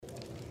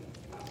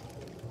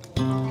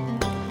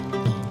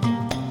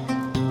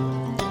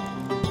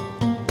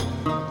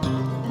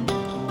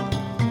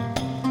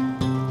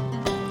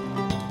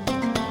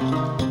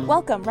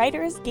Welcome,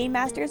 writers, game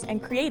masters,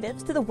 and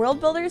creatives to the World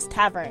Builders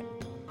Tavern.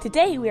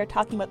 Today we are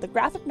talking about the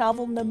graphic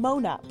novel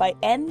Nimona by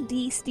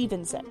N.D.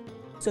 Stevenson.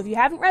 So if you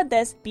haven't read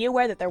this, be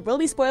aware that there will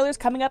be spoilers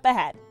coming up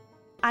ahead.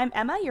 I'm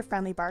Emma, your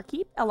friendly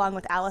barkeep, along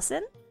with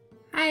Allison.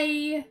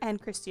 Hi.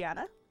 And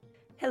Christiana.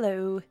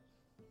 Hello.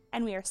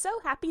 And we are so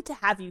happy to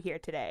have you here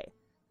today.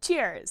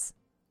 Cheers.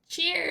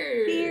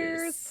 Cheers.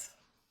 Cheers.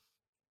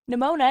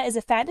 Nimona is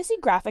a fantasy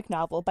graphic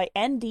novel by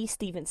N.D.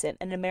 Stevenson,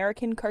 an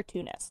American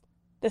cartoonist.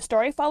 The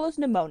story follows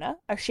Nimona,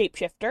 a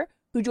shapeshifter,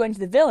 who joins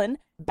the villain,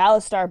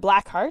 Ballister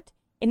Blackheart,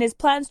 in his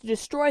plans to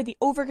destroy the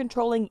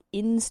over-controlling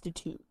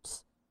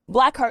Institute.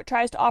 Blackheart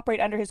tries to operate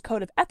under his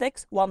code of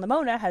ethics, while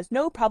Nimona has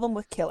no problem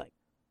with killing.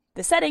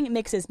 The setting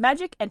mixes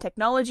magic and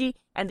technology,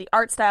 and the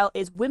art style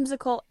is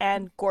whimsical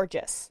and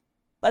gorgeous.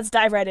 Let's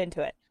dive right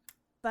into it.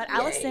 But Yay.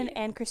 Allison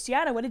and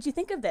Christiana, what did you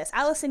think of this?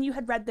 Allison, you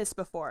had read this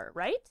before,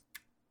 right?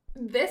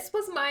 This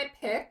was my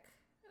pick.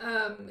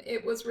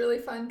 It was really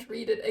fun to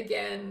read it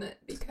again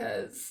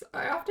because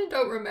I often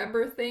don't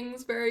remember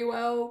things very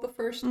well the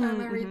first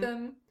time I read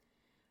them.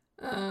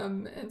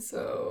 And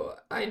so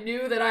I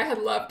knew that I had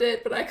loved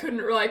it, but I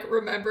couldn't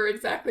remember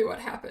exactly what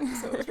happened.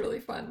 So it was really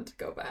fun to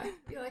go back and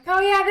be like, oh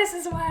yeah, this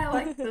is why I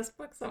like this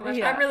book so much.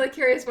 Yeah. I'm really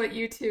curious what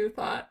you two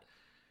thought.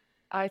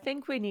 I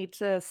think we need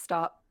to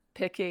stop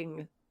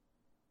picking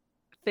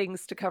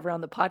things to cover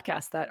on the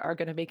podcast that are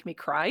going to make me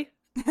cry.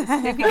 It's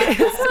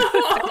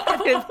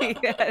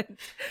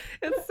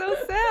so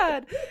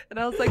sad. And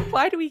I was like,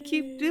 why do we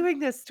keep doing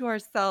this to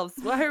ourselves?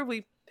 Why are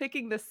we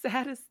picking the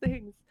saddest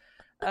things?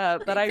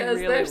 But I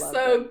really they're loved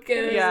so it.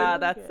 good. Yeah,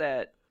 that's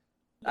it.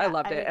 I Yeah,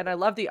 loved it. And I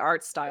love the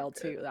art style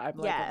too. I'm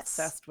Yes.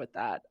 obsessed with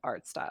that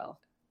art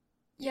style.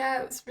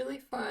 Yeah, it was really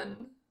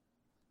fun.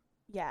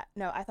 Yeah,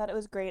 no, I thought it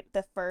was great.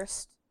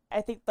 I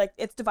think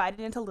it's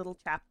divided into little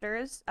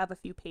chapters of a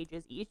few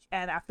pages each,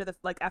 and after the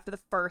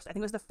first, I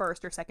think it was the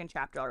first or second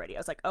chapter already, I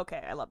was like,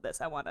 okay, I love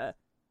this. I want to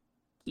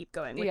keep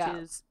going, which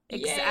is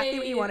exactly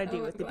what you want to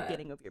do with the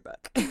beginning of your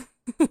book.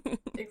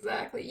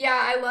 Exactly. Yeah,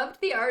 I loved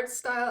the art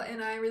style,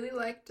 and I really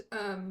liked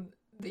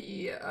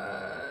the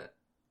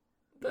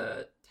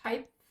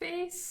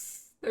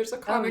typeface. There's a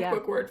comic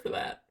book word for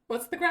that.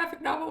 What's the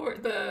graphic novel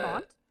word? The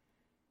Font?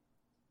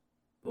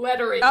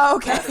 Lettering. Oh,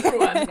 okay. That's the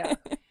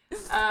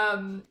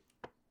one.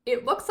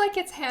 It looks like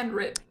it's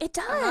handwritten. It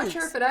does. I'm not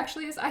sure if it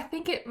actually is. I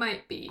think it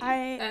might be.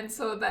 And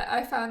so that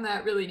I found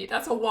that really neat.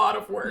 That's a lot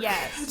of work.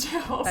 Yes.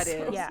 That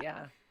is,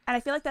 yeah. And I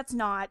feel like that's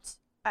not,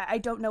 I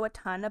don't know a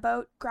ton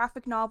about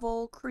graphic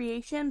novel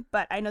creation,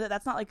 but I know that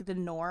that's not like the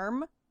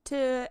norm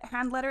to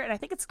hand letter, and I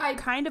think it's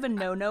kind of a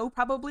no-no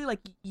probably,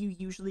 like you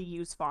usually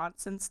use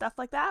fonts and stuff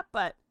like that,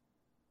 but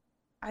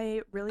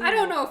I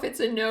don't know if it's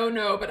a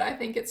no-no, but I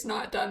think it's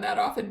not done that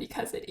often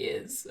because it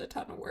is a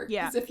ton of work.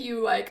 Yeah. Because if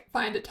you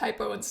find a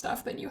typo and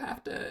stuff, then you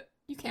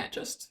can't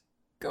just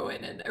go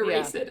in and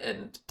erase it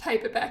and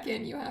type it back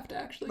in. You have to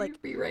actually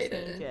rewrite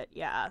it.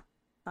 Yeah.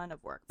 Ton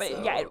of work.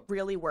 But yeah, it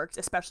really works,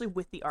 especially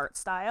with the art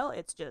style.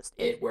 It's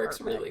works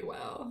perfect. Really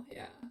well.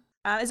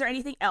 Yeah. Is there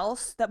anything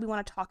else that we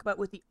want to talk about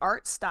with the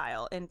art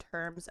style in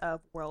terms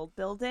of world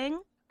building?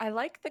 I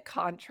like the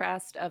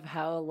contrast of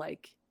how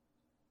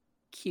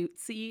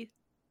cutesy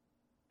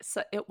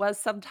it was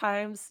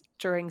sometimes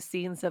during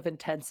scenes of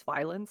intense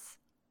violence.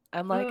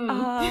 I'm like,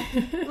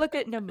 look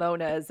at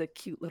Nimona as a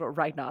cute little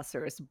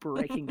rhinoceros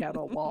breaking down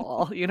a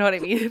wall. You know what I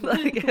mean? It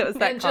was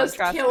that and contrast.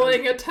 Just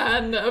killing a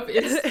ton of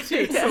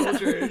Institute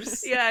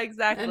soldiers. Yeah,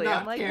 exactly. And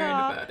not I'm like, caring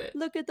about it.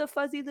 Look at the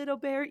fuzzy little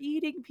bear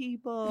eating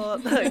people.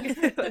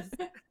 That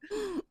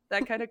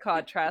kind of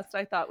contrast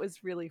I thought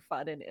was really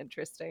fun and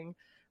interesting.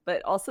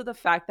 But also the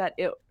fact that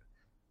it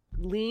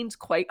leaned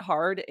quite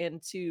hard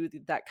into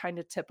that kind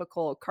of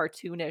typical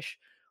cartoonish,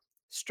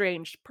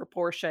 strange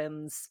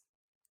proportions.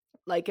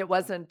 It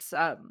wasn't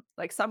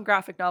some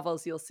graphic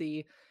novels you'll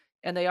see,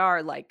 and they are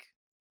I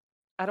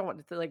don't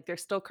want to they're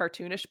still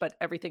cartoonish, but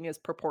everything is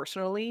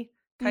proportionally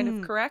kind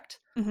of correct.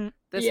 Mm-hmm.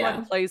 This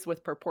one plays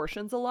with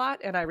proportions a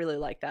lot, and I really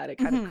like that. It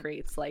kind of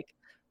creates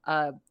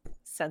a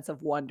sense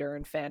of wonder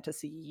and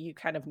fantasy. You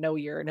kind of know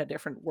you're in a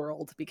different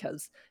world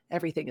because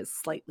everything is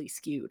slightly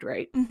skewed,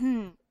 right?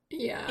 Mm-hmm.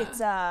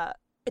 Yeah.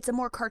 It's a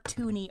more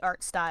cartoony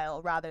art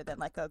style rather than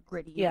a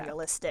gritty,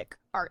 realistic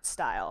art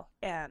style,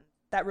 and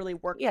that really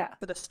worked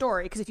for the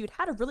story, because if you'd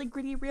had a really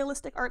gritty,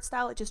 realistic art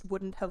style, it just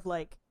wouldn't have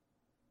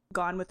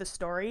gone with the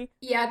story.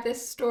 Yeah,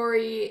 this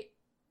story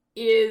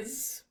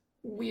is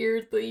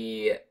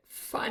weirdly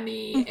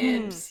funny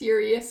and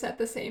serious at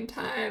the same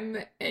time,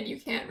 and you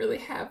can't really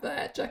have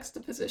that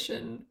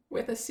juxtaposition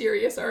with a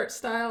serious art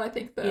style. I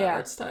think the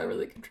art style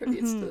really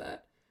contributes to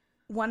that.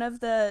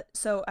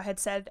 So I had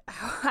said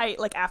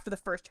after the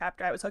first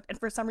chapter I was hooked, and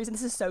for some reason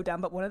this is so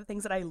dumb, but one of the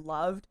things that I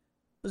loved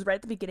was right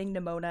at the beginning,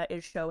 Nimona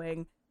is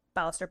showing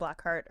Ballister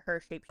Blackheart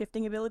her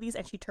shape-shifting abilities,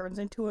 and she turns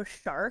into a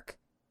shark,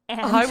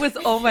 I was,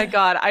 oh my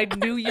god, I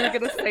knew you were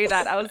going to say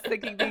that. I was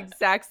thinking the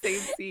exact same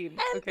scene.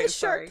 And Okay, the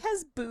sorry. shark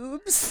has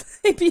boobs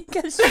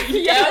because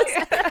she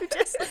Yes. does.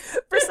 Just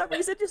for some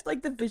reason, just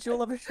like the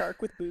visual of a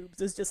shark with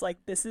boobs is just like,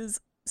 this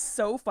is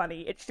so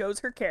funny. It shows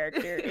her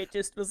character. It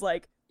just was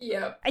like,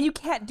 Yep. and you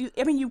can't do.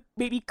 I mean, you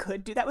maybe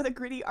could do that with a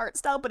gritty art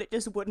style, but it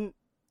just wouldn't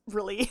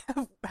really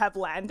have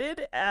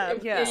landed.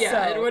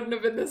 It wouldn't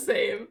have been the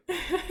same.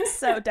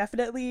 So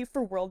definitely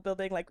for world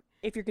building, like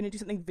if you're gonna do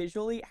something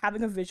visually,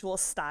 having a visual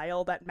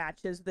style that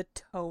matches the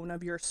tone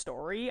of your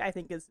story, I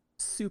think is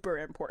super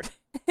important.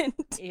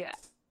 Yeah.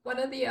 One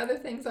of the other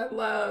things I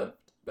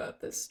loved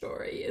about this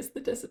story is the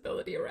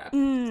disability wrap.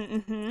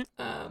 Mm-hmm.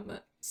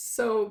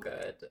 So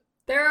good.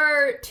 There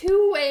are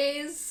two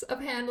ways of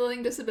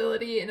handling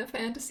disability in a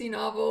fantasy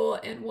novel,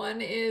 and one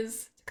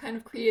is to kind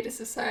of create a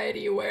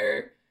society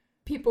where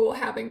people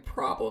having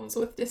problems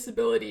with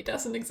disability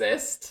doesn't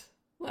exist.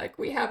 Like,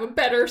 we have a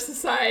better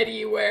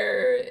society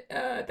where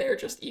they're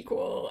just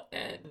equal,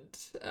 and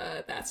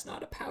that's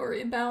not a power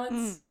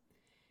imbalance.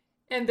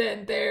 And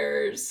then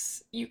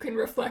you can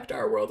reflect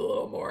our world a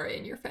little more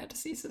in your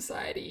fantasy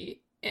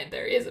society, and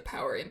there is a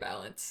power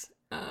imbalance.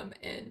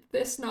 And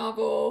this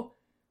novel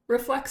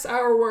reflects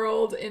our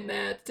world in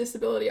that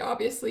disability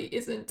obviously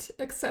isn't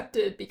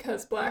accepted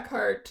because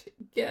Blackheart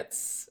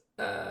gets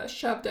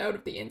shoved out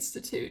of the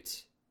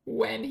Institute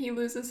when he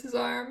loses his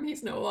arm.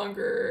 He's no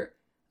longer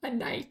a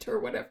knight or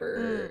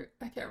whatever.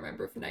 I can't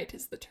remember if knight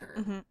is the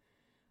term.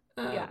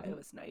 Yeah, it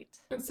was knight.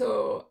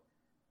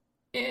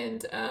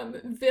 And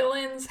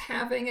villains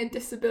having a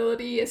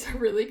disability is a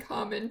really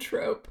common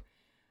trope,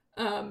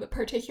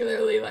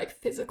 particularly like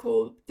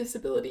physical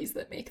disabilities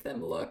that make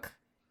them look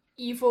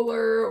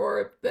eviler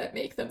or that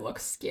make them look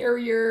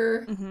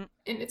scarier. And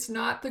it's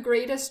not the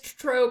greatest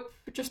trope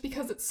just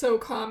because it's so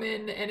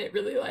common and it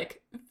really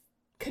like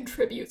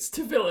contributes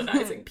to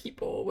villainizing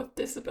people with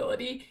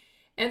disability.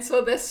 And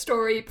so this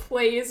story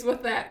plays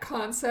with that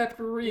concept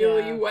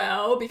really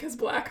well because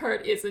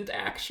Blackheart isn't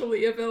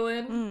actually a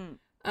villain.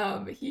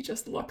 He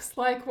just looks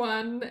like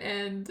one,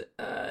 and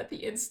the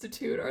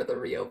Institute are the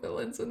real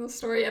villains in the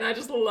story. And I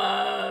just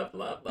love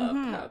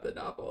how the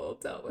novel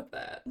dealt with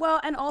that. Well,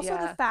 and also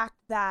the fact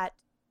that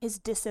his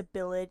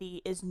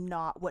disability is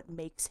not what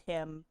makes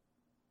him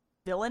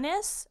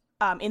villainous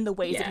in the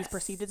ways that he's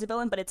perceived as a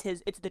villain, but it's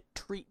the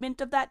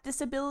treatment of that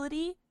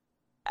disability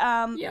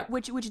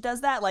which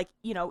does that. Like,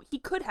 you know, he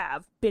could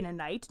have been a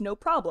knight, no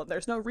problem.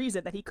 There's no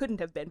reason that he couldn't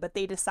have been, but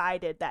they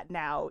decided that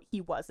now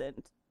he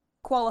wasn't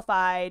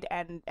qualified,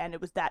 and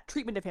it was that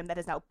treatment of him that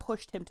has now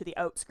pushed him to the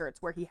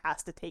outskirts where he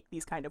has to take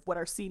these kind of what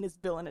are seen as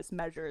villainous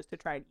measures to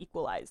try and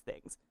equalize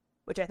things,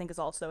 which I think is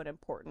also an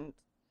important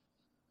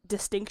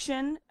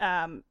distinction.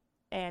 And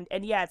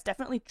yeah, it's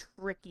definitely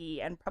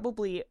tricky and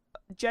probably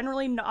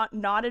generally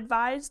not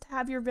advised to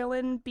have your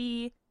villain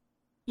be,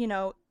 you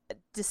know,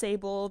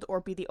 disabled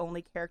or be the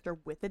only character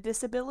with a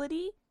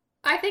disability.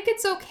 I think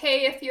it's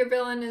okay if your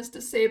villain is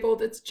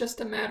disabled. It's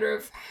just a matter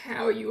of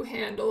how you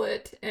handle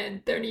it,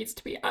 and there needs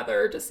to be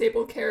other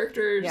disabled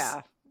characters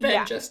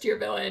than just your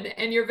villain.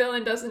 And your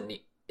villain doesn't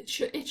it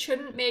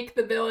shouldn't make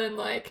the villain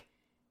like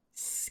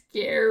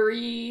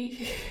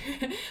scary.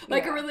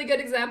 Like a really good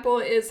example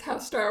is how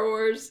Star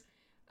Wars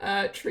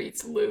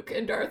treats Luke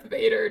and Darth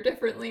Vader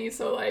differently.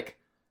 So like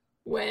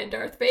when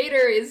Darth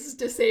Vader is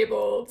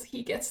disabled,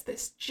 he gets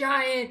this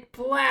giant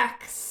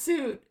black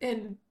suit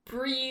and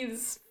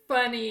breathes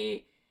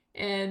funny,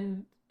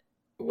 and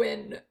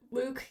when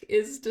Luke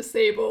is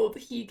disabled,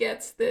 he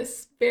gets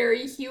this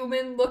very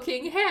human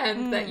looking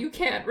hand that you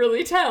can't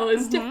really tell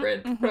is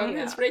different from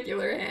his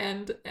regular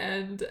hand.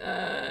 And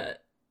I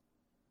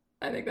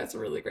think that's a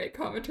really great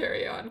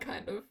commentary on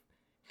kind of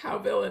how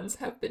villains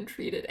have been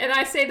treated. And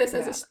I say this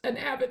as an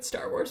avid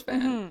Star Wars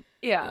fan.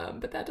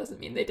 But that doesn't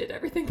mean they did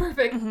everything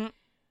perfect.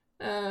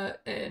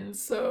 And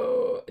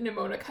so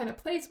Nimona kind of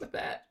plays with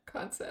that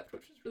concept,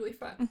 which is really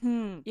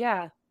fun.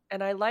 Yeah.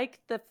 And I like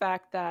the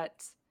fact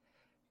that,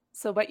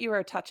 so what you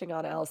were touching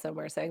on, Allison,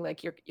 we're saying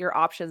like your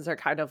options are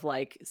kind of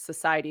like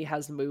society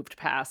has moved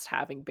past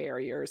having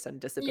barriers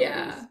and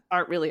disabilities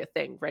aren't really a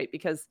thing, right?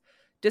 Because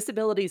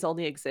disabilities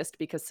only exist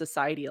because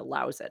society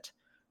allows it,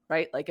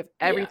 right? Like if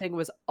everything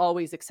was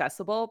always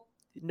accessible,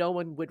 no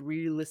one would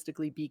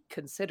realistically be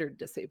considered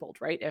disabled,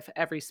 right? If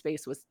every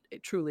space was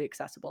truly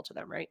accessible to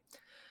them, right?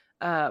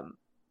 And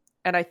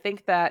I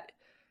think that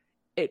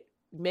it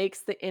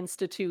makes the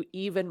Institute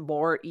even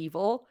more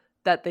evil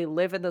that they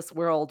live in this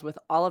world with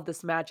all of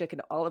this magic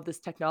and all of this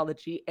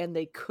technology, and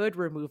they could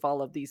remove all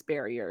of these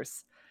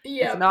barriers.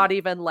 It's not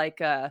even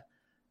like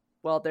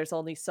well, there's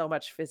only so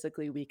much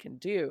physically we can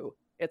do.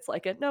 It's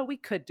like no, we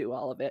could do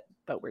all of it,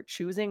 but we're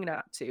choosing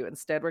not to.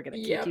 Instead, we're going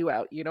to kick you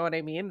out. You know what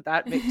I mean?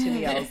 That to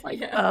me, I was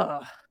like,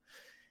 oh,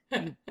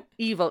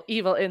 evil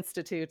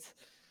Institute.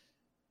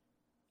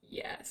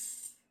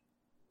 Yes.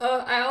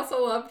 I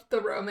also loved the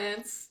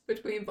romance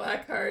between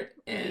Blackheart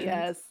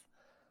and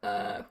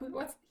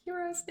what's the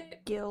hero's name?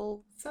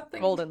 Gil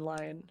something. Golden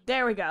Lion.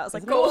 There we go. I was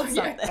like, Gold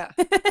something.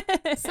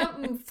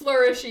 Something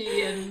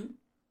flourishy and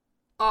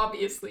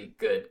obviously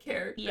good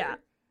character. Yeah.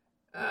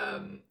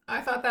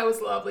 I thought that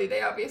was lovely.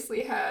 They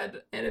obviously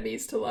had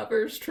enemies to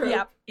lovers trope.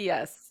 Yep.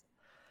 Yes.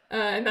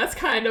 And that's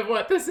kind of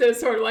what this is,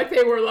 sort of like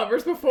they were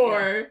lovers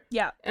before.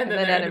 Yeah. And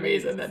then they're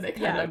enemies, and then they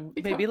kind Yeah. of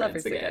become Maybe friends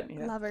lovers again. again.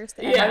 Yeah. Lovers.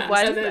 Yeah,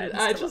 My and then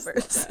friends I to just love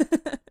lovers.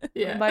 that.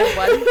 Yeah. My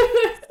one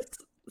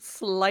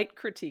slight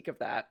critique of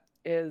that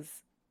is,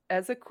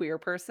 as a queer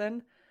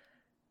person,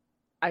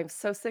 I'm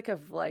so sick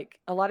of, like,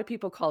 a lot of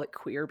people call it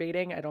queer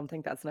baiting. I don't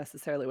think that's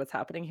necessarily what's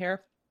happening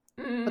here.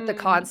 But the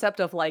concept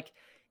of, like,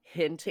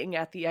 hinting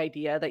at the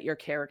idea that your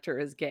character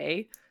is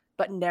gay,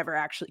 but never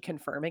actually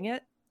confirming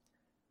it.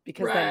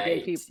 Because then gay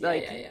Right. people, Yeah,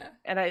 like, yeah.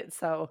 and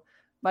so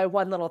my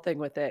one little thing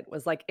with it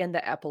was, like, in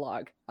the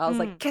epilogue, I was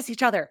like, kiss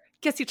each other,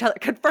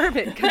 confirm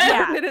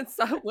it in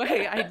some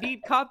way. I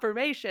need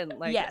confirmation.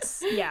 Like,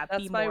 Yes. Yeah.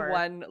 that's be my more.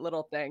 one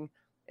little thing.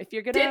 If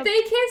you're gonna, Did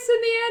they kiss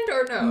in the end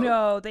or no?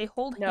 No, they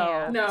hold No.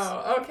 hands.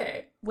 No.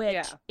 Okay. Which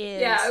Yeah.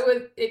 is Yeah, it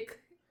was.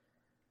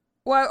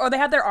 well, or they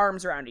have their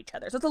arms around each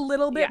other, so it's a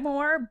little bit Yeah.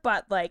 more,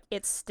 but like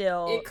it's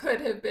still. It could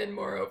have been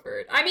more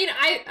overt. I mean,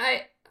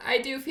 I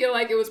do feel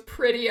like it was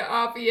pretty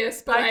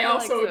obvious, but I I feel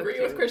also like so agree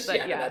too, with but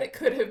Christiana yeah. that it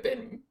could have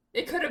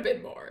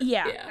been more.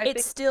 Yeah, I it's think-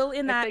 still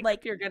in I that think like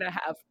if you're gonna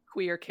have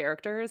queer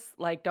characters,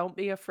 like, don't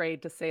be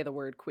afraid to say the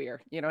word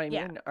queer. You know what I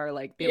Yeah. mean? Or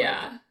like, be like,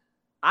 Yeah.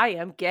 I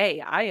am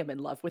gay. I am in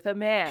love with a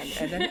man.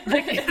 And then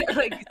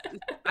like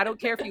I don't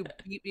care if you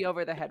beat me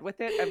over the head with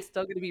it. I'm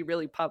still going to be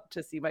really pumped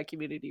to see my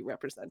community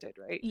represented,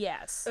 right?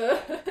 yes,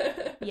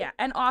 yeah,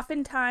 and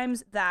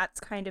oftentimes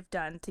that's kind of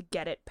done to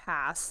get it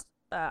past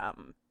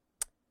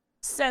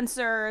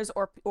censors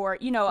or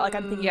like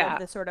I'm thinking Yeah. of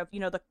the sort of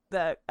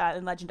the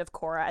in Legend of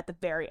Korra at the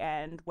very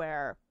end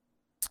where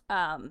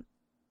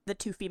the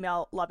two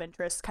female love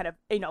interests kind of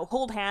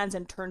hold hands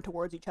and turn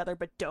towards each other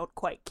but don't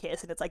quite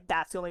kiss, and it's like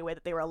that's the only way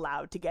that they were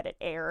allowed to get it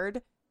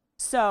aired.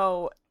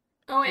 So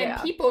Oh, and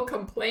Yeah. people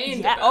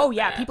complained. Yeah, about oh,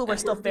 yeah, that people were and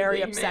still very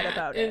really upset mad.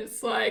 about it.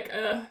 It's like,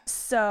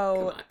 So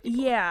Come on, people.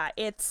 yeah,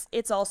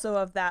 it's also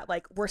of that,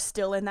 like, we're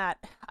still in that,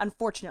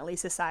 unfortunately,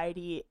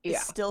 society Yeah.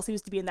 still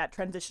seems to be in that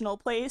transitional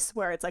place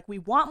where it's like we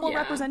want more Yeah.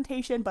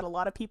 representation, but a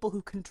lot of people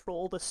who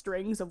control the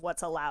strings of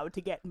what's allowed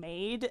to get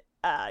made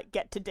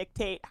get to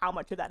dictate how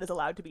much of that is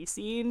allowed to be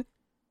seen.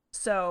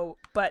 So,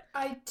 but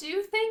I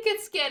do think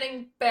it's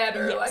getting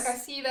better. Yes. Like, I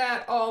see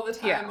that all the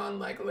time Yeah. on,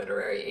 like,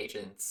 literary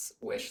agents'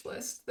 wish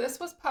list. This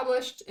was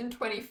published in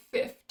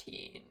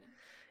 2015.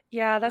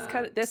 Yeah, that's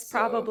kind of, this So-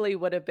 probably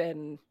would have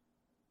been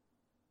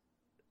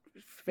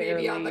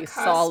Maybe on the fairly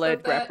cusp solid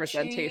of that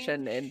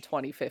representation change. in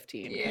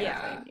 2015. kind of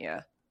Yeah. thing,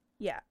 yeah.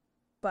 yeah,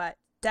 but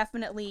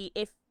definitely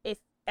if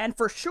and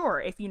for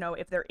sure if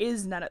if there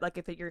is none, like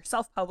if you're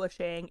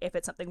self-publishing, if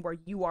it's something where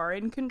you are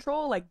in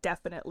control, like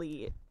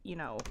definitely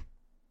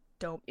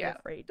don't be Yeah.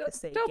 afraid to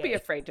say Don't be gay.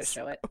 afraid to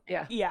show it.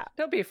 Yeah. Yeah.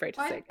 Don't be afraid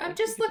to say I'm gay.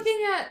 just You can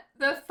looking at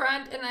the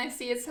front and I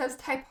see it says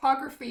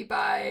typography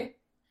by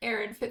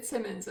Aaron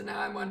Fitzsimmons, and now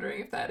I'm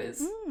wondering if that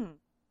is.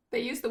 They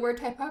use the word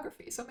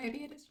typography, so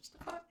maybe it is just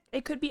a font.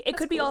 It could be. It That's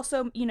could be cool.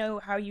 also,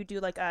 how you do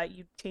like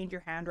you change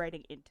your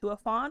handwriting into a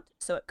font,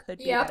 so it could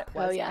be Yep. that it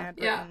Oh, was yeah.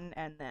 handwritten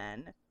and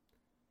then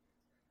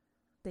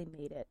they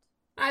made it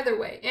Either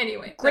way,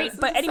 anyway. great. that's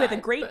But anyway,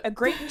 aside, but- a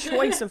great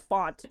choice of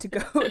font to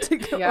go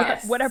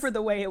Yes. whatever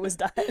the way it was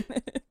done.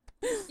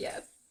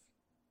 Yes.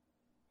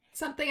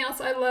 Something else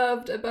I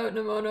loved about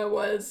Nimona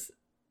was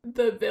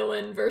the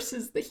villain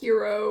versus the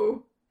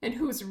hero and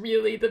who's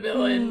really the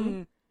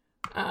villain.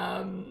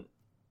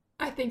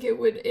 I think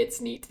it's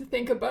neat to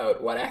think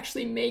about what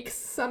actually makes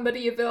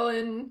somebody a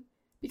villain,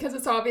 because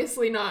it's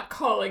obviously not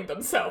calling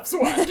themselves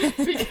one,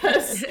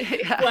 because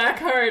Yeah.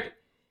 Blackheart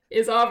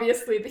is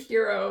obviously the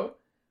hero,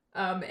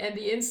 and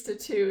the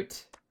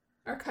Institute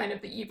are kind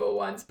of the evil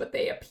ones, but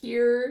they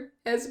appear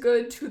as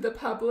good to the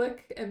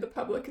public, and the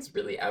public is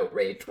really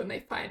outraged when they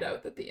find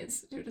out that the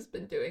Institute has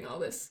been doing all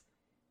this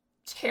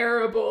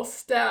terrible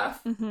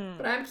stuff.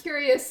 But I'm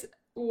curious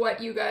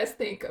what you guys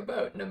think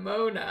about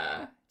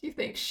Nimona. Do you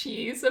think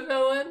she's a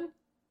villain?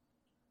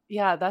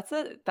 Yeah, that's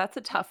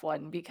a tough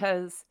one,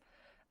 because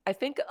I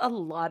think a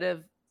lot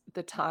of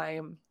the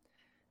time,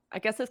 I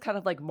guess it's kind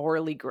of like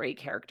morally gray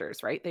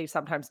characters, right? They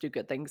sometimes do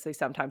good things, they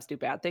sometimes do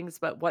bad things,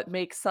 but what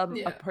makes a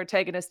Yeah.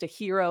 protagonist a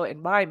hero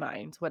in my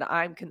mind when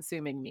I'm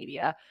consuming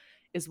media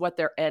is what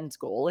their end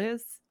goal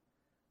is.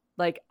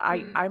 Like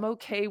I'm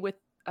okay with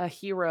a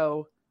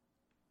hero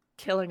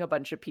killing a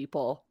bunch of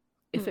people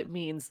if it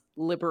means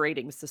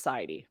liberating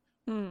society.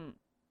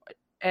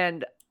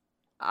 And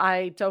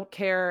I don't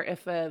care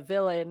if a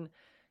villain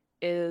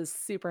is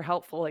super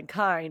helpful and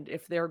kind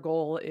if their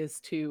goal is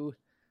to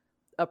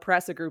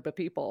oppress a group of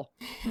people.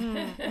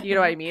 You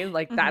know what I mean?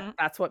 Like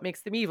that's what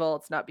makes them evil.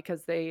 It's not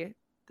because they're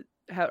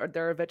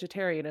a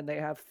vegetarian and they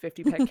have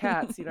 50 pet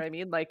cats. You know what I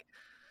mean? Like,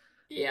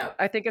 Yeah.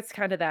 I think it's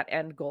kind of that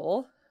end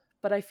goal,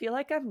 but I feel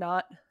like I'm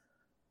not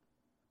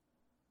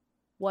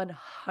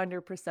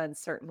 100%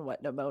 certain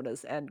what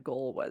Nimona's end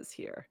goal was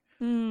here.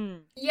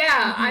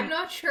 Yeah, I'm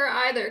not sure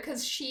either,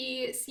 because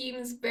she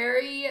seems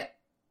very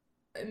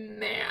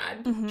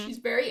mad. She's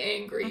very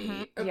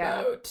angry Yeah.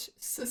 about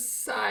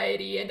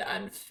society and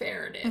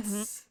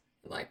unfairness.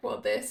 Like, well,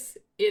 this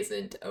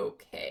isn't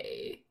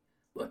okay.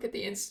 Look at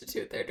the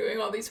Institute. They're doing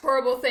all these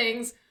horrible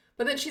things.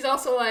 But then she's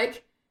also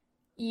like,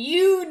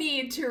 you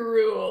need to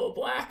rule,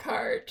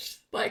 Blackheart.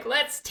 Like,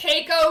 let's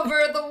take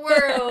over the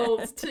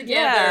world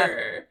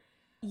together.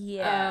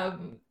 Yeah.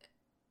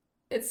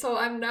 And so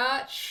I'm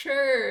not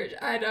sure.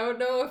 I don't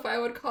know if I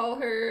would call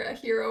her a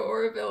hero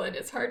or a villain.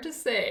 It's hard to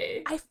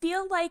say. I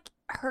feel like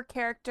her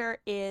character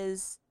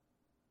is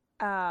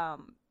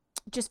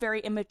just very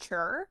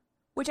immature,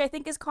 which I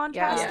think is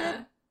contrasted.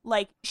 Yeah.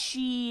 Like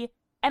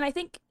and I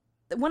think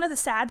one of the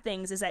sad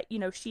things is that, you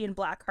know, she and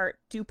Blackheart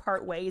do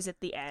part ways at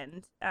the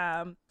end,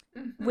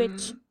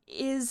 which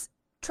is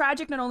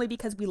tragic not only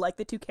because we like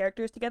the two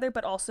characters together,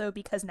 but also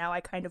because now I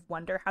kind of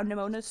wonder how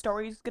Nimona's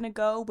story is going to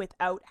go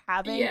without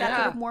having that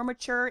sort of more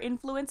mature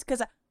influence,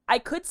 because I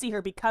could see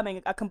her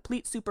becoming a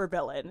complete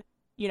supervillain,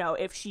 you know,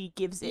 if she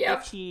gives it,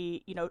 if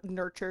she, you know,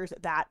 nurtures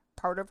that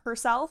part of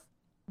herself,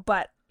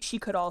 but she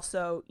could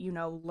also, you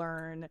know,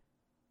 learn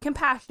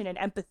compassion and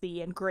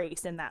empathy and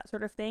grace and that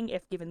sort of thing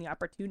if given the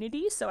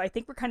opportunity. So I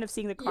think we're kind of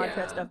seeing the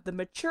contrast of the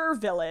mature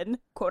villain,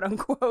 quote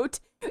unquote,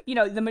 you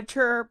know, the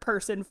mature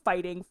person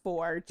fighting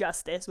for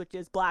justice, which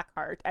is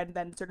Blackheart, and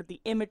then sort of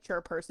the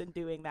immature person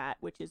doing that,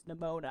 which is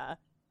Nimona.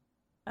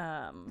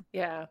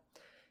 Yeah.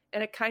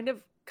 And it kind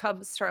of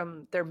comes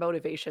from their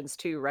motivations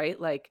too, right?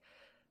 Like,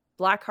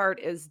 Blackheart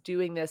is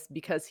doing this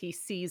because he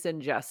sees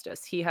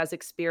injustice. He has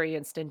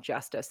experienced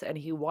injustice and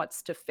he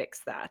wants to fix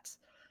that.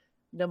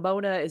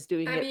 Nimona is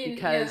doing it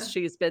because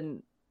she's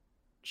been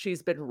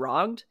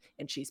wronged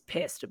and she's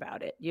pissed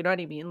about it. You know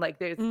what I mean? Like,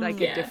 there's like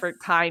a different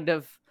kind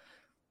of,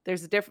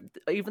 there's a different,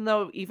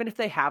 even if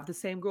they have the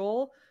same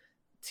goal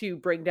to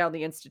bring down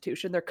the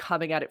institution, they're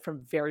coming at it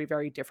from very,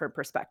 very different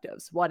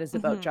perspectives. One is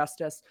about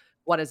justice,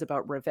 one is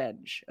about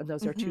revenge. And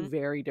those are two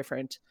very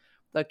different,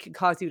 that can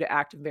cause you to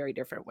act in very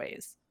different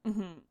ways.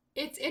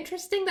 It's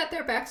interesting that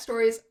their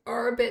backstories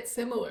are a bit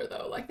similar,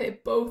 though. Like,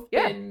 they've both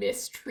been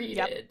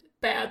mistreated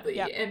badly,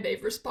 and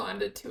they've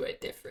responded to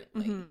it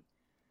differently.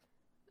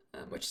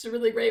 Which is a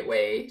really great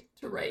way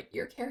to write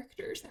your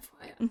characters,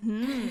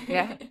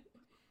 FYI.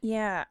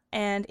 Yeah,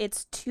 and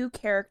it's two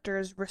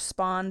characters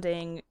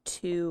responding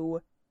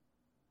to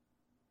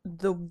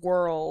the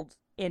world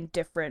in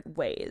different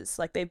ways.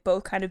 Like, they've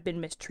both kind of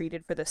been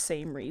mistreated for the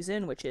same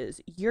reason, which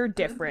is, you're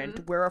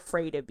different, we're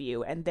afraid of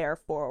you, and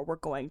therefore we're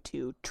going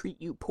to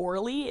treat you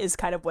poorly, is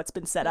kind of what's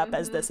been set up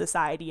as the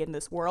society in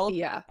this world.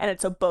 Yeah. And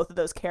it's so both of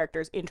those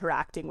characters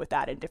interacting with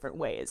that in different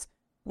ways,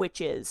 which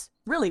is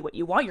really what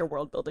you want your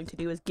world building to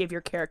do, is give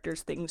your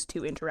characters things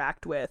to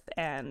interact with,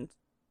 and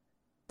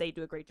they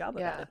do a great job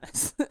of that in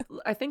this.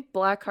 I think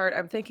Blackheart,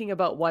 I'm thinking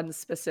about one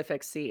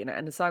specific scene,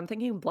 and so I'm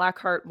thinking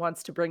Blackheart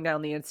wants to bring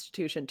down the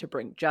institution to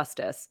bring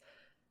justice.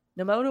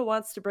 Nimona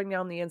wants to bring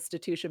down the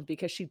institution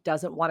because she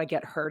doesn't want to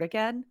get hurt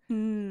again.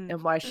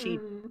 And why she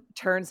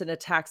turns and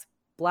attacks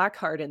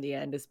Blackheart in the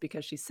end is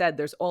because she said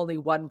there's only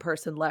one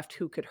person left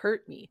who could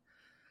hurt me.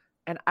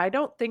 And I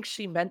don't think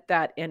she meant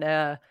that in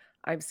a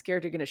I'm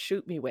scared you're going to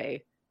shoot me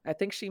way. I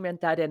think she meant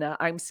that in a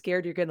I'm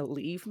scared you're going to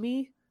leave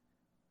me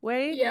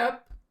way.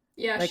 Yep.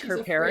 Yeah, like she's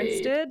her parents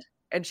afraid. did,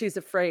 and she's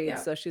afraid,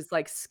 so she's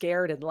like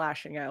scared and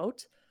lashing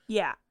out.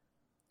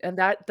 And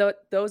that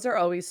those are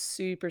always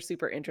super,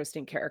 super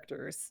interesting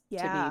characters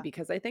to me,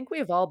 because I think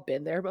we've all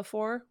been there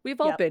before. We've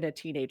all been a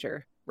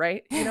teenager,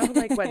 right? You know,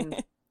 like when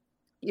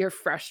you're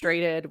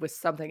frustrated with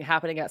something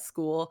happening at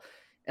school,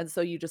 and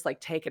so you just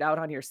like take it out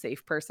on your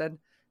safe person.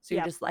 So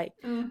you're just like,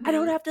 I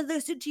don't have to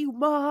listen to you,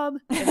 Mom.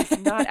 And it's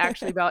not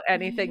actually about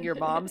anything your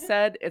mom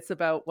said. It's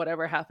about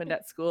whatever happened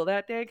at school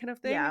that day, kind of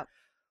thing.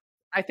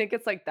 I think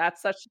it's like,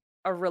 that's such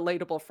a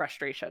relatable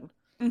frustration.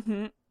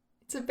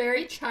 It's a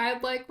very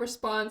childlike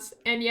response,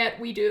 and yet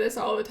we do this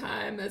all the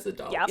time as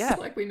adults.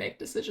 Like, we make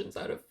decisions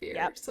out of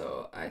fear.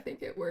 So I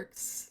think it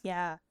works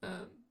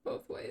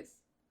both ways.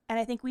 And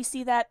I think we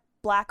see that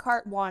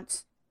Blackheart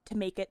wants to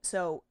make it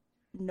so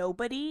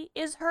nobody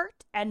is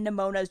hurt, and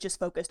Nimona is just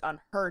focused on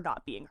her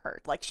not being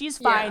hurt. Like, she's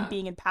fine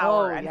being in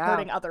power and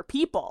hurting other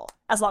people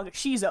as long as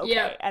she's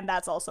okay. And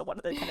that's also one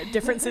of the kind of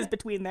differences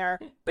between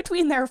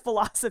their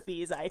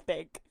philosophies, I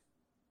think.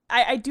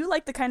 I do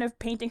like the kind of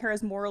painting her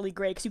as morally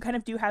gray, because you kind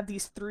of do have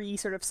these three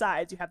sort of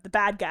sides. You have the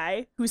bad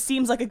guy who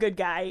seems like a good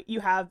guy,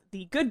 you have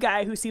the good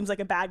guy who seems like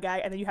a bad guy,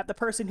 and then you have the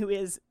person who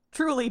is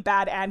truly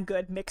bad and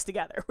good mixed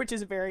together, which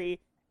is a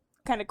very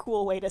kind of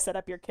cool way to set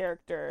up your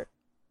character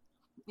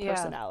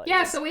personality.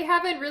 Yeah, so we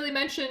haven't really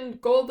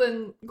mentioned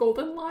Golden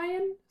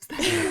Lion?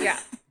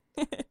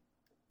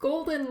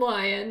 Golden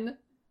Lion,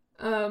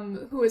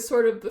 who is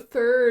sort of the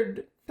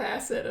third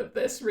facet of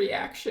this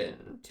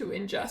reaction to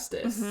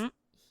injustice.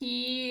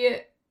 He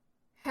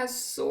has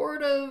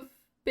sort of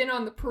been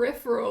on the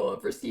peripheral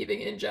of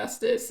receiving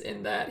injustice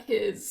in that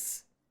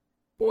his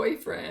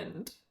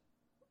boyfriend,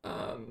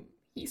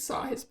 he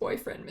saw his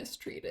boyfriend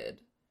mistreated,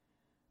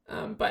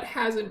 but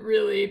hasn't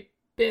really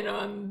been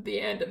on the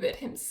end of it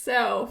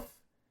himself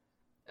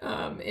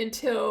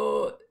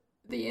until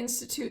the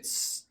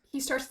Institute's,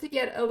 he starts to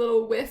get a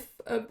little whiff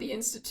of the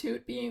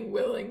Institute being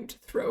willing to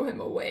throw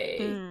him away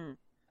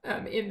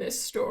in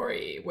this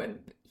story when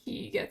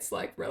he gets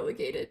like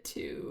relegated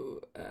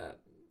to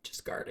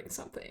just guarding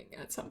something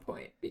at some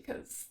point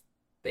because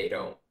they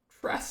don't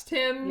trust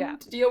him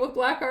to deal with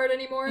black art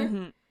anymore.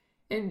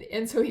 Mm-hmm.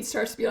 And so he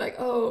starts to be like,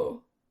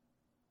 oh,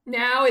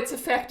 now it's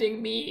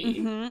affecting me.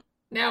 Mm-hmm.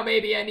 Now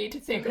maybe I need to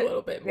think a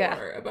little bit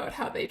more about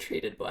how they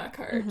treated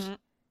Blackheart. Mm-hmm.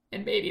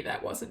 And maybe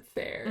that wasn't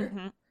fair.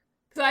 Mm-hmm.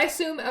 Because I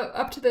assume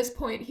up to this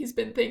point he's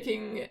been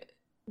thinking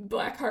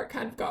Blackheart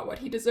kind of got what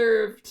he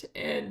deserved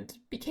and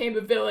became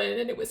a villain,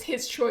 and it was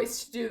his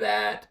choice to do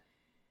that.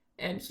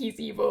 And he's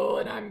evil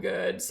and I'm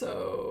good,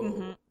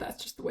 so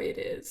that's just the way it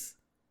is.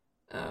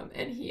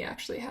 And he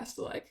actually has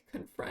to like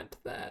confront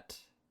that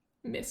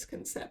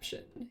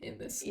misconception in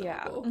this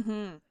novel.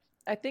 Mm-hmm.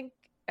 I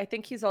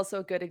think he's also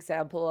a good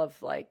example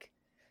of like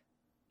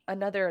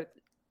another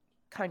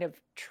kind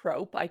of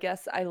trope, I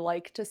guess, I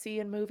like to see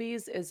in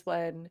movies is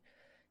when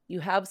you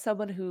have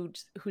someone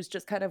who's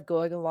just kind of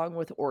going along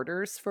with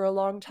orders for a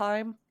long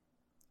time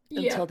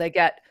until they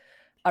get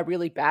a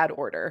really bad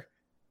order,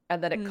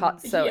 and then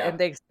it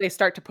and they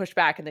start to push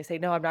back and they say,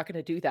 no, I'm not going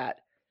to do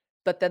that.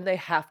 But then they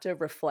have to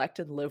reflect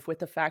and live with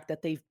the fact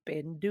that they've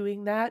been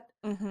doing that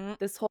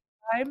this whole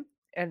time,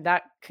 and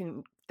that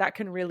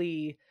can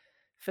really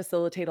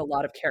facilitate a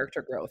lot of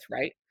character growth,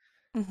 right?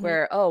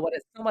 Where, oh, when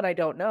it's someone I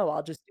don't know,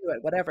 I'll just do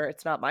it. Whatever,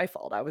 it's not my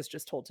fault. I was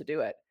just told to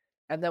do it.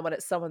 And then when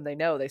it's someone they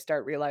know, they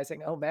start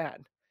realizing, oh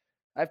man,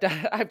 I've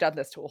done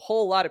this to a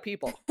whole lot of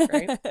people,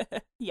 right?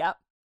 Yep.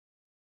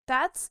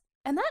 That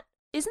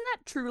isn't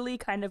that truly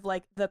kind of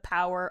like the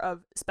power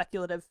of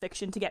speculative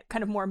fiction, to get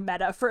kind of more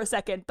meta for a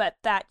second, but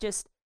that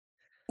just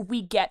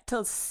we get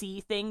to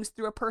see things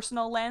through a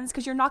personal lens,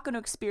 because you're not going to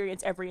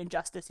experience every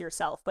injustice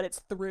yourself, but it's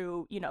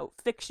through,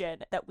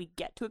 fiction that we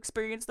get to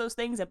experience those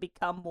things and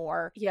become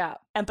more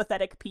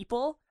empathetic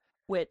people,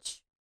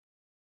 which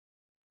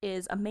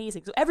is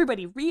amazing. So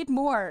everybody read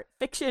more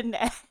fiction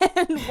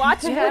and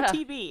watch more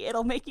TV.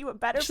 It'll make you a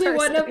better person.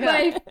 One of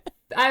my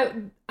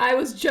I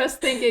was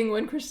just thinking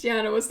when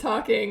Christiana was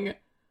talking,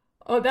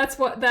 that's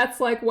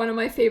like one of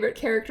my favorite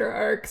character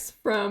arcs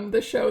from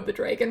the show The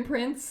Dragon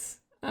Prince.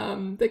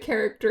 The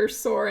character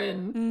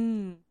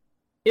Soren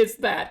is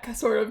that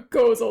sort of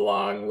goes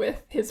along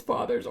with his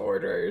father's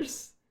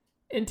orders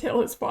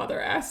until his father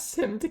asks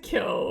him to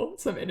kill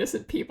some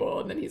innocent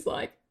people, and then he's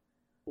like,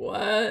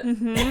 what?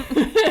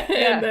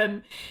 And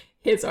then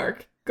his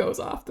arc goes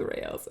off the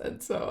rails.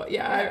 And so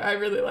I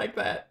really like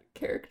that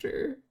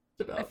character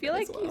development. I feel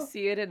like you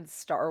see it in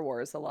Star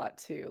Wars a lot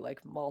too,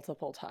 like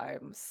multiple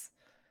times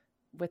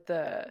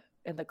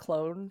in the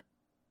Clone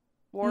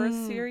Wars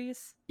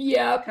series.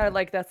 Yeah. Kind of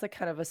like that's like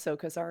kind of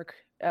Ahsoka's arc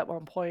at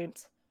one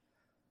point.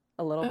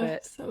 A little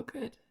bit. So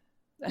good.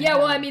 Yeah,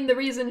 well, I mean, the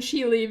reason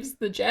she leaves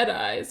the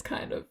Jedi is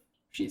kind of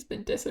she's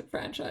been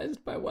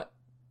disenfranchised by what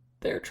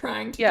they're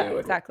trying to do,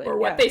 exactly. or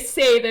what they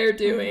say they're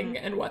doing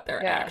and what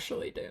they're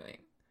actually doing.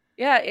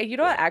 Yeah, you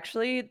know what?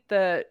 Actually,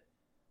 the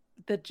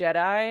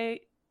Jedi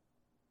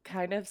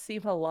kind of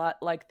seem a lot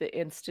like the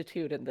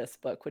Institute in this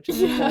book, which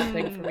is a cool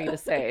thing for me to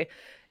say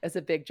as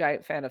a big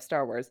giant fan of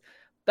Star Wars.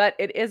 But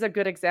it is a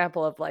good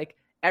example of like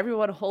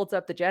everyone holds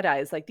up the Jedi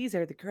as like these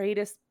are the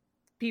greatest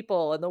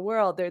people in the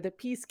world. They're the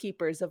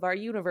peacekeepers of our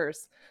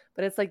universe.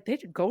 But it's like they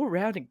go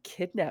around and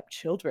kidnap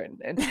children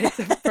and take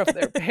them from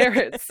their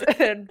parents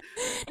and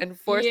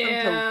force them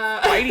to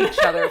fight each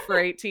other for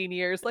 18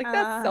 years. Like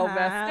that's so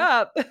messed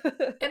up.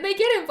 And they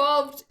get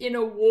involved in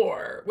a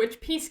war, which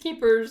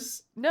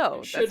peacekeepers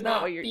should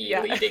not be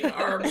leading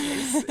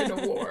armies in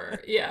a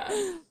war.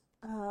 Yeah.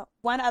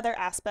 One other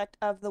aspect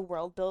of the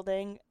world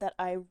building that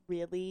I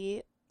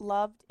really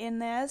loved in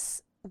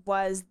this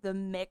was the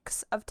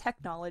mix of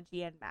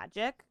technology and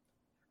magic.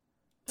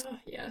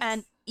 Yes.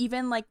 And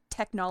even like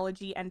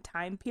technology and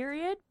time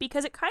period,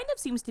 because it kind of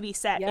seems to be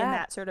set in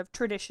that sort of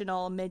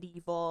traditional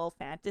medieval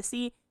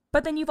fantasy,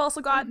 but then you've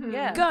also got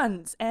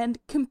guns and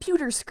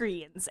computer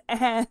screens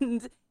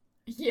and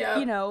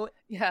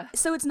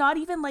so it's not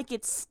even like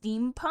it's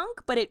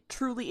steampunk, but it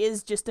truly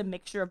is just a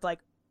mixture of like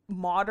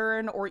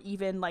modern or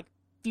even like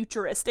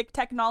futuristic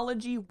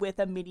technology with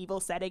a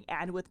medieval setting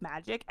and with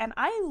magic, and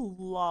I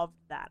loved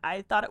that.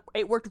 I thought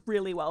it worked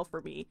really well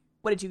for me.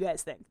 What did you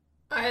guys think?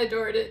 I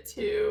adored it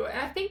too. And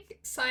I think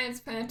science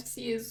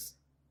fantasy is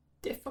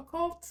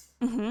difficult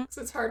because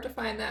it's hard to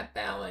find that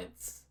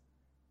balance,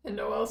 and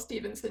Noelle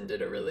Stevenson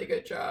did a really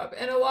good job.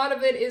 And a lot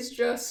of it is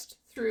just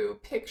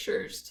through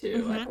pictures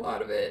too. Like a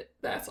lot of it,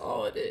 that's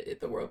all it is.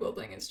 The world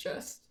building is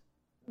just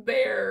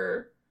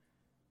there.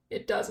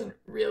 It doesn't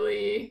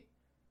really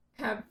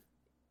have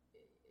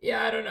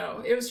I don't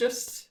know. It was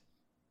just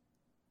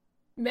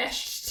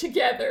meshed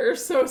together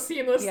so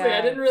seamlessly.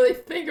 I didn't really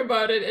think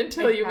about it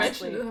until you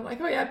mentioned it. I'm like,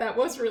 oh yeah, that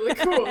was really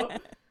cool.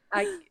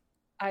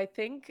 I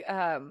think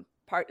I'm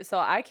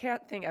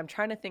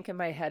trying to think in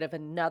my head of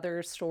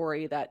another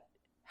story that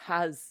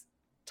has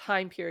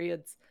time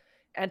periods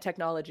and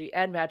technology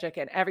and magic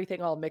and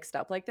everything all mixed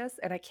up like this,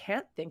 and I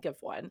can't think of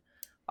one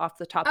off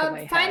the top of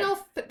my head.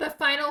 The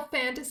Final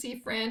Fantasy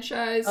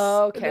franchise,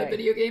 Okay. the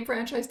video game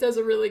franchise, does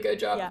a really good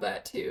job Yeah. of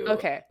that too.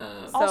 Okay.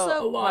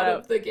 Also, a lot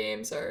of the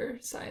games are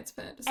science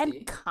fantasy.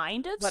 And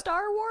kind of What-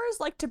 Star Wars,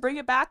 like to bring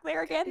it back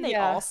there again, they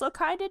Yeah. also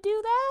kind of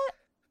do that.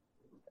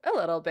 A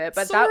little bit,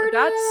 but Sort of.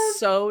 that's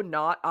so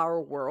not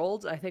our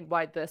world. I think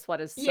why this one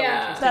is so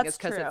Yeah. interesting That's is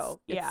because true.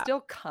 it's Yeah.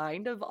 still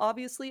kind of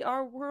obviously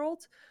our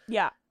world.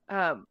 Yeah.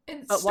 And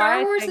But why Star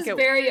I Wars think is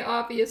very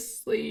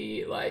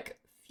obviously like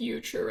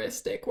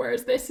futuristic,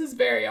 whereas this is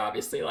very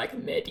obviously like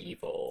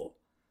medieval.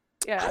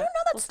 Yeah. I don't know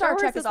that Well, Star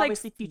Trek Wars is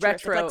obviously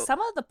futuristic. retro, Like some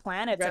of the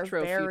planets are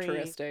retro very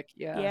futuristic.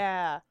 Yeah.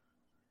 Yeah.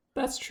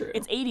 That's true.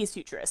 It's 80s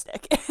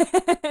futuristic.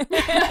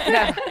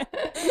 Yeah.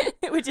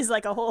 Which is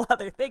like a whole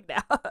other thing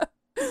now.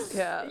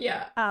 Yeah.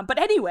 Yeah. But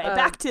anyway,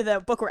 back to the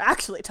book we're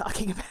actually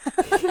talking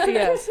about.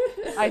 Yes.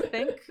 I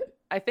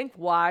think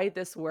why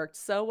this worked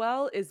so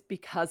well is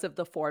because of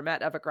the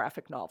format of a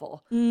graphic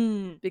novel.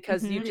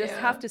 Because you just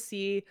have to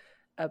see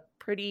a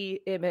pretty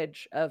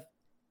image of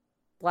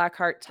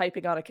Blackheart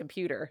typing on a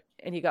computer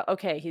and you go,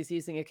 okay, he's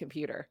using a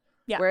computer.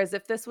 Yeah. Whereas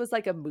if this was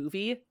like a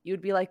movie,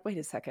 you'd be like, wait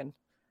a second.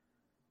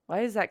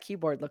 Why does that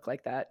keyboard look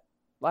like that?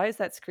 Why does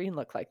that screen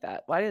look like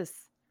that?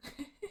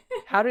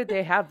 How did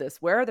they have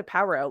this? Where are the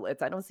power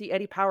outlets? I don't see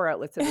any power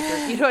outlets in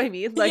this. You know what I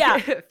mean? Like, Yeah.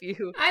 if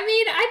you, I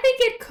mean, I think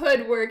it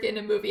could work in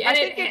a movie, and I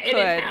think it it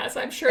could. has.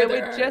 I'm sure It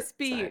there would are just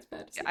be- science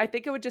fantasy. I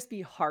think it would just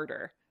be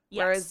harder.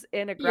 Yes. Whereas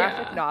in a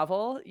graphic Yeah.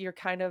 novel, you're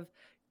kind of,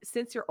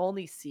 since you're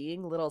only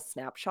seeing little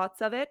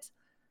snapshots of it,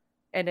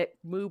 and it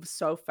moves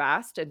so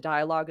fast, and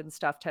dialogue and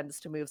stuff tends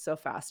to move so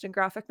fast in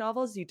graphic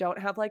novels, you don't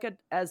have like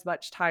as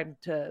much time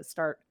to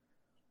start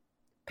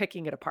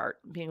picking it apart,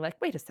 being like,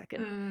 wait a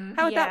second,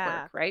 how would that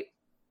Yeah. work, right?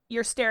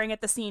 You're staring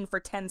at the scene for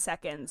 10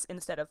 seconds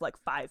instead of like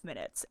 5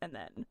 minutes, and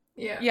then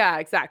Yeah,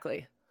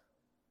 exactly.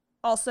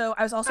 also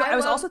I was also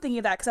love- thinking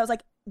of that because I was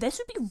like, this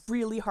would be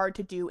really hard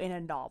to do in a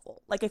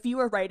novel. Like if you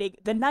were writing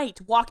the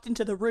knight walked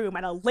into the room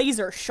and a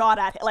laser shot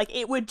at him, like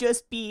it would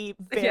just be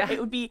Yeah. it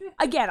would be,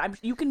 again,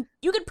 you can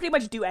pretty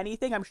much do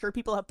anything. I'm sure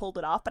people have pulled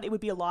it off, but it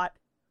would be a lot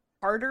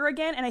harder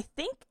again. And I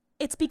think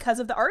it's because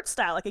of the art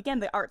style. Like again,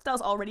 the art style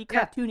is already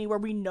Yeah. cartoony, where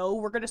we know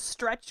we're going to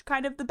stretch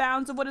kind of the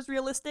bounds of what is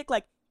realistic.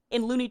 Like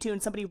in Looney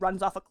Tunes, somebody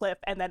runs off a cliff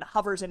and then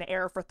hovers in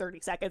air for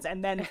 30 seconds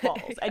and then falls.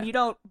 And you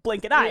don't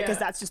blink an eye because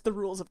Yeah. that's just the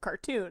rules of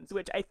cartoons,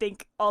 which I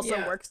think also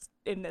Yeah. works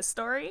in this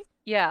story.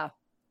 Yeah.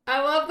 I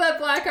love that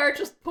Blackheart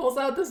just pulls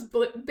out this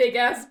big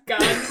ass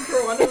gun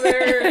for one of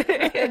their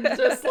and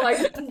just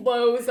like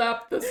blows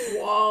up this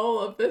wall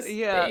of this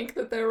Yeah. bank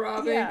that they're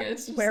robbing. Yeah.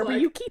 It's just Where were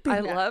like, you keeping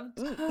I that? loved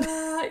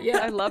yeah.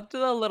 I loved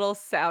the little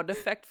sound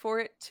effect for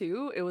it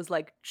too. It was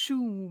like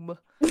choom.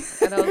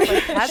 And I was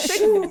like, that's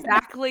Choom.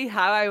 exactly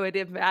how I would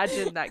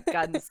imagine that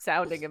gun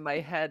sounding in my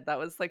head. That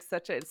was like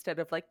such a, instead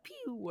of like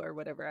pew or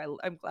whatever.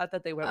 I'm glad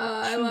that they went with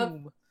I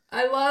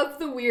choom. love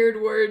the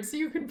weird words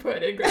you can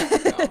put in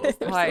graphic novels.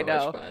 They're I so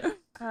know. much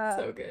fun.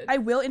 So good. I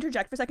will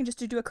interject for a second just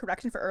to do a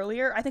correction for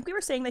earlier. I think we were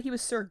saying that he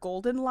was Sir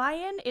Golden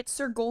Lion. It's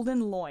Sir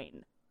Golden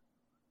Loin.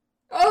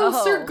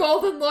 Oh, Sir Oh.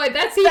 Golden Lloyd.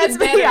 That's even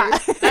better. Yeah.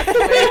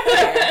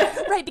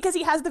 Yeah. Right, because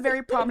he has the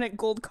very prominent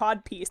gold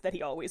cod piece that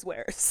he always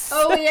wears.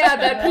 Oh yeah,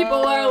 that people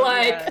are Oh,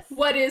 like, yes.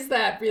 what is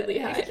that really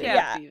It hiding? can't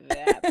Yeah. be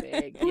that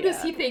big. Who does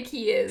yeah. he think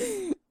he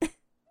is?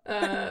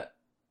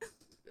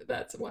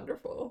 That's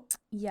wonderful.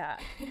 Yeah.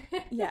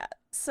 Yeah.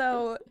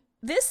 So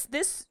this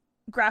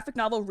graphic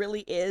novel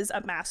really is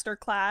a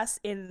masterclass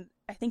in,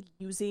 I think,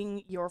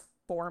 using your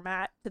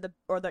format to the,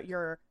 or that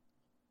your,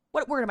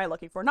 what word am I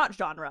looking for? Not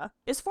genre.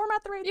 Is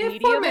format the right Yeah,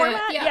 medium?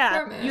 format. Yeah, Yeah.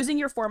 format. Using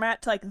your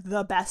format to like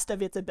the best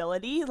of its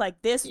ability.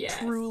 Like this Yes.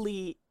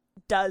 truly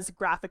does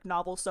graphic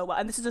novel so well.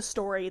 And this is a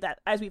story that,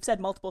 as we've said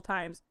multiple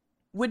times,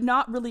 would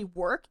not really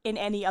work in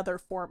any other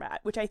format,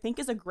 which I think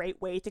is a great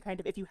way to kind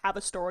of, if you have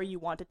a story you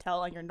want to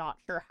tell and you're not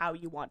sure how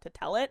you want to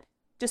tell it,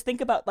 just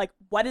think about like,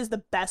 what is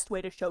the best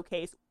way to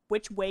showcase,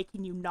 which way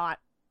can you not,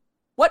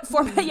 what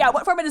format,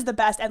 what format is the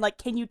best, and like,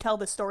 can you tell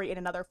the story in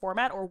another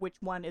format, or which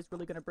one is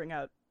really going to bring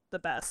out the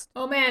best?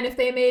 Oh man, if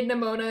they made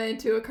Nimona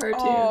into a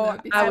cartoon, that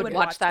would be I so would good.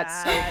 watch that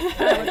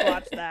so I would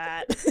watch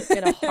that.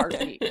 in a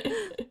heartbeat.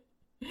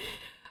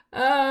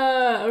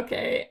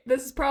 Okay.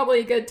 This is probably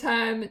a good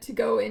time to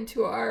go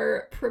into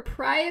our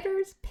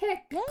proprietor's pick.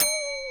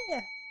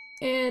 Yay!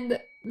 And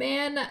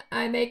man,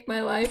 I make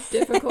my life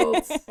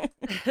difficult.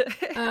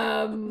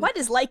 What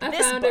is like I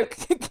this found book,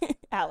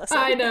 Allison?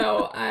 I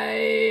know.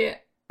 I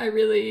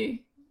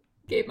really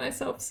gave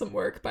myself some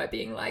work by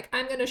being like,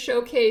 I'm gonna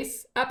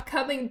showcase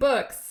upcoming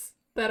books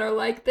that are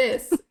like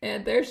this,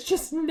 and there's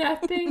just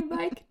nothing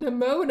like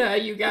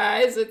Nimona, you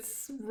guys.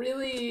 It's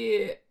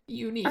really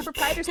unique. Our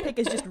proprietor's pick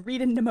is just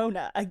reading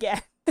Nimona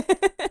again.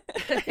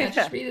 Yeah,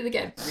 just read it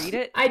again. Read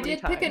it. I 3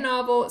 did pick a times.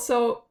 novel.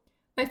 So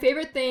my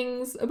favorite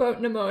things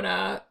about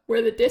Nimona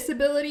were the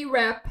disability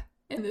rep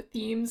and the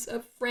themes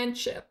of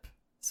friendship.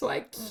 So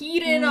I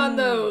keyed in on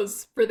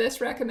those for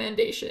this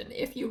recommendation.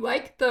 If you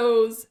like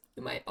those,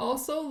 you might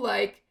also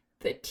like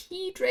The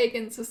Tea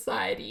Dragon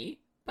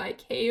Society by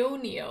Kay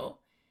O'Neill.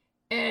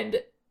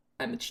 And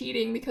I'm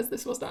cheating because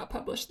this was not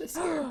published this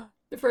year.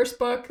 The first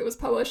book, it was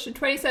published in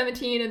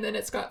 2017, and then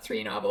it's got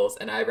 3 novels,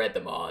 and I read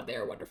them all, and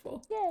they're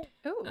wonderful. Yay.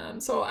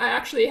 So I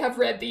actually have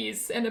read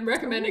these, and I'm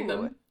recommending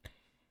them.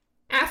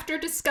 After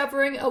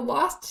discovering a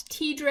lost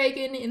tea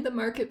dragon in the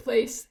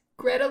marketplace,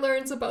 Greta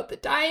learns about the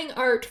dying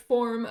art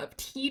form of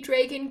tea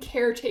dragon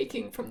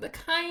caretaking from the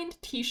kind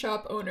tea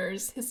shop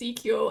owners,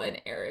 Ezekiel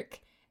and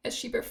Eric. As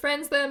she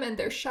befriends them and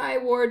their shy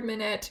ward,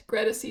 Minette,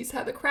 Greta sees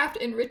how the craft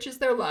enriches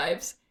their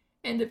lives,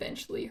 and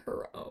eventually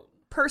her own.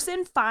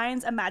 Person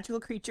finds a magical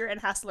creature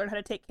and has to learn how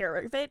to take care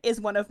of it is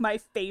one of my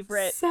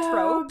favorite So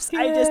tropes.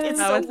 good. It's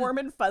so warm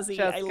and fuzzy.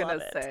 I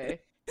love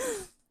it.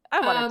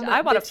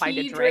 I want to find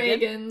a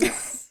dragon.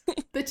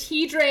 The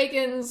tea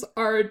dragons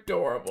are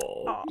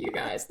adorable, you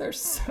guys. They're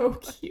so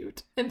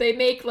cute. And they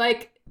make,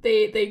 like,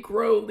 they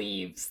grow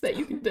leaves that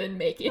you can then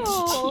make into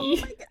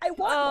tea. I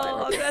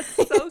want one. That's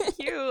so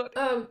cute.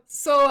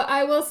 So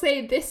I will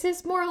say this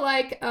is more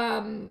like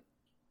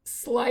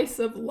slice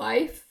of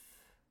life.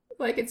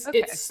 Like,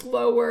 it's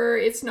slower.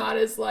 It's not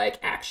as, like,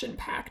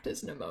 action-packed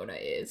as Nimona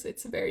is.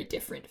 It's a very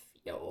different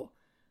feel.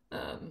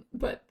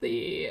 But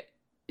the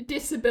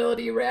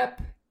disability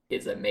rep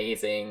is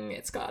amazing.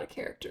 It's got a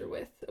character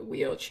with a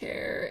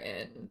wheelchair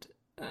and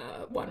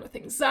one with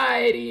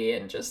anxiety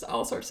and just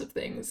all sorts of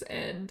things.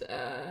 And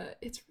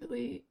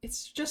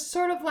it's just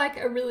sort of like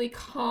a really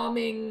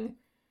calming,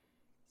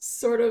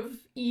 sort of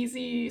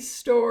easy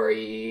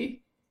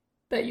story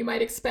that you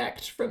might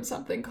expect from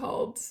something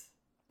called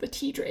the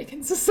Tea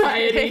Dragon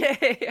Society.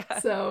 Yeah.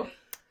 So,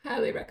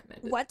 highly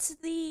recommended. What's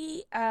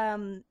the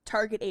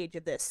target age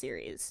of this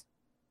series?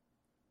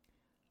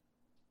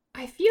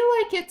 I feel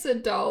like it's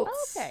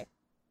adults. Oh,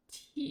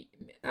 okay.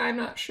 I'm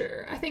not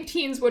sure. I think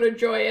teens would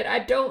enjoy it. I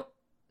don't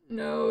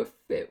know if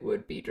it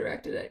would be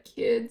directed at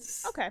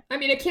kids. Okay. I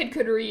mean, a kid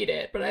could read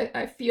it, but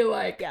I feel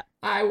like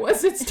I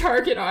was its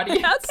target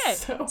audience. Okay.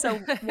 So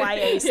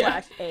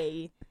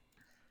YA/A.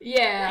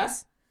 Yeah.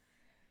 Nice.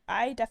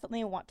 I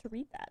definitely want to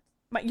read that.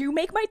 You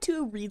make my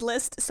to read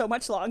list so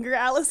much longer,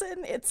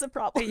 Allison. It's a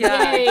problem.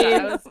 Yeah, Yay.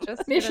 I was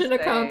just Mission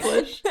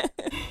accomplished.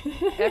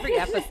 Every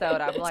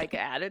episode, I'm like,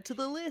 add it to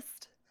the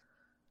list.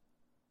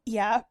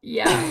 Yeah.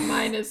 Yeah,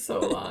 mine is so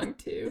long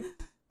too.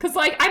 Because,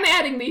 like, I'm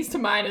adding these to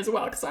mine as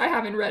well, because I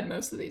haven't read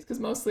most of these, because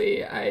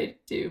mostly I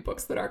do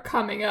books that are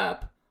coming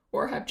up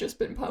or have just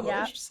been published.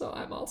 Yeah. So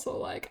I'm also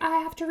like, I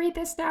have to read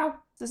this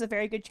now. There's a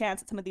very good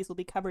chance that some of these will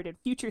be covered in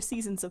future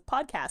seasons of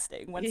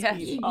podcasting once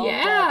we've all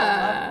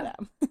loved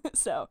them.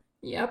 So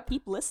yep.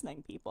 Keep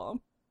listening,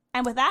 people.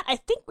 And with that, I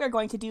think we're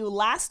going to do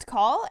last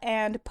call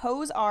and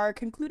pose our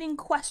concluding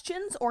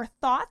questions or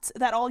thoughts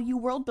that all you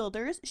world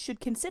builders should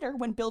consider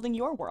when building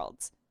your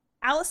worlds.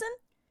 Allison,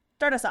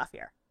 start us off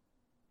here.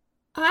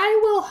 I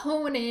will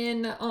hone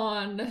in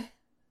on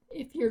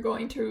if you're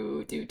going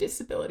to do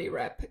disability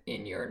rep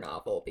in your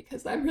novel,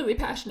 because I'm really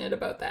passionate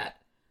about that.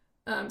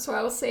 So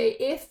I will say,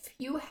 if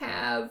you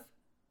have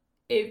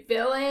a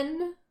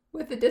villain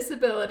with a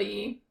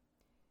disability,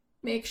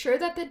 make sure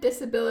that the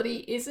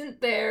disability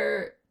isn't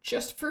there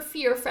just for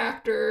fear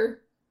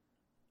factor,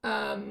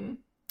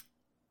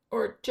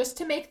 or just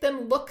to make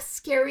them look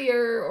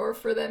scarier, or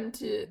for them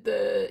to,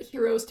 the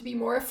heroes to be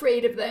more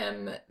afraid of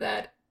them,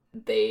 that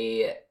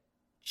they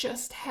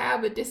just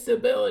have a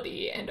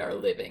disability and are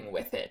living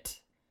with it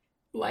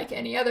like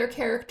any other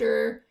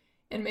character,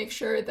 and make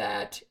sure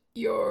that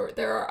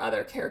there are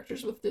other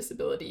characters with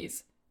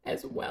disabilities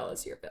as well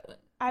as your villain.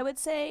 I would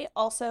say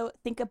also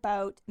think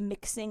about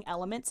mixing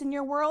elements in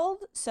your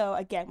world. So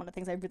again, one of the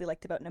things I really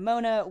liked about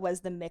Nimona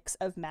was the mix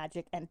of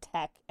magic and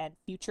tech and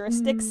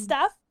futuristic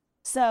stuff.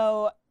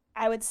 So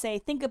I would say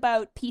think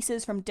about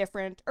pieces from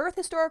different Earth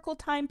historical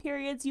time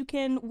periods you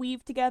can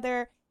weave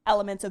together,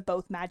 elements of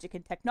both magic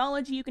and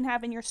technology you can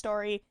have in your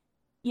story.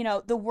 You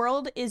know, the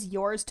world is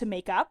yours to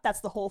make up.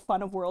 That's the whole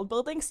fun of world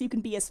building. So you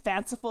can be as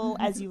fanciful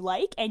as you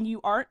like, and you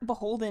aren't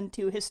beholden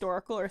to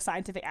historical or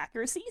scientific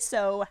accuracy.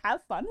 So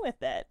have fun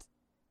with it.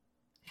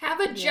 Have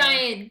a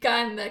giant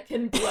gun that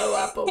can blow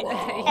up a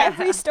wall.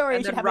 Every story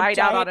and should then have ride a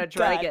giant out on a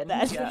dragon.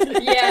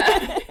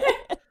 Yeah.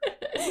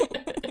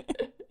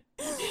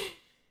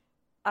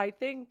 I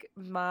think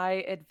my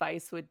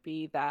advice would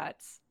be that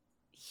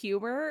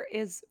humor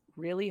is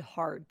really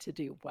hard to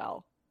do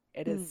well.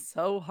 It is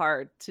so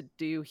hard to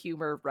do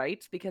humor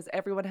right, because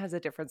everyone has a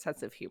different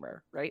sense of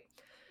humor, right?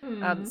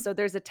 So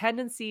there's a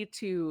tendency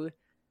to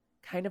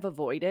kind of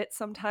avoid it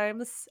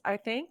sometimes, I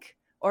think,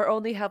 or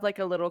only have like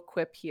a little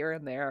quip here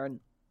and there.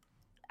 And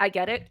I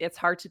get it. It's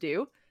hard to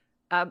do.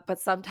 But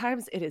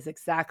sometimes it is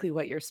exactly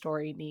what your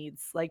story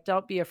needs. Like,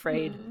 don't be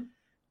afraid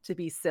to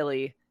be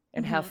silly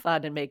and have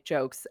fun and make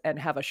jokes and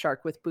have a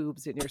shark with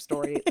boobs in your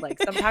story.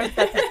 Like, sometimes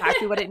that's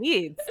exactly what it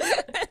needs.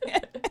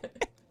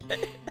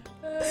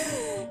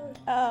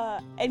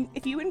 And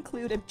if you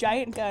include a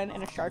giant gun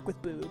and a shark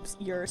with boobs,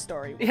 your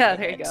story will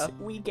there you go.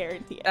 We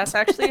guarantee it. That's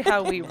actually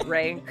how we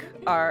rank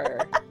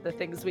the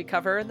things we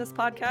cover in this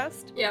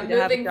podcast. Yeah, Did it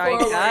have a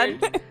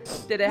giant gun?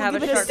 Did it have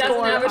a shark?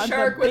 Doesn't have a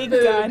shark with big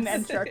boobs. gun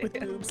and shark with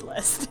boobs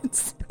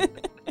list.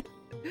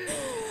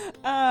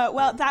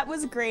 Well, that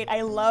was great.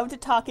 I loved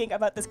talking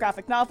about this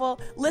graphic novel.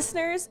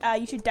 Listeners,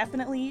 you should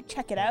definitely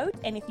check it out.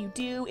 And if you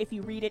do, if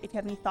you read it, if you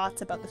have any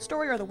thoughts about the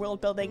story or the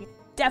world building,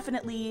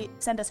 definitely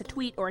send us a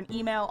tweet or an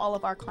email. All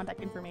of our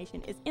contact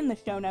information is in the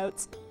show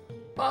notes.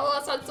 Follow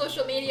us on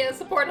social media.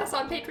 Support us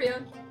on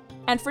Patreon.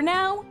 And for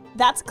now,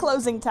 that's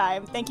closing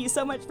time. Thank you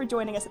so much for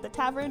joining us at the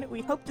tavern.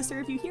 We hope to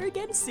serve you here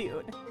again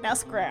soon. Now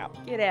scram.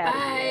 Get out.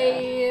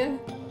 Bye.